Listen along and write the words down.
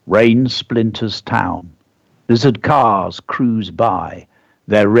Rain splinters town. Lizard cars cruise by.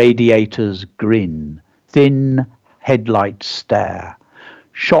 Their radiators grin. Thin headlights stare.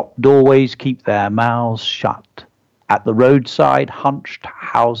 Shop doorways keep their mouths shut. At the roadside, hunched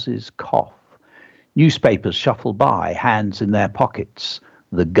houses cough. Newspapers shuffle by, hands in their pockets.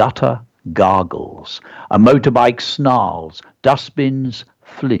 The gutter gargles. A motorbike snarls. Dustbins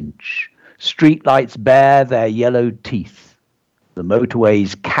flinch. Streetlights bare their yellowed teeth. The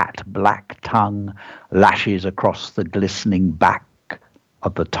motorway's cat-black tongue lashes across the glistening back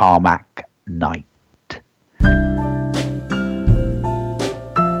of the tarmac night.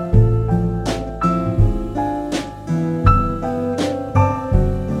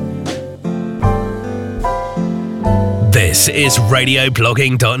 This is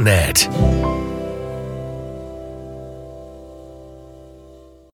radioblogging.net.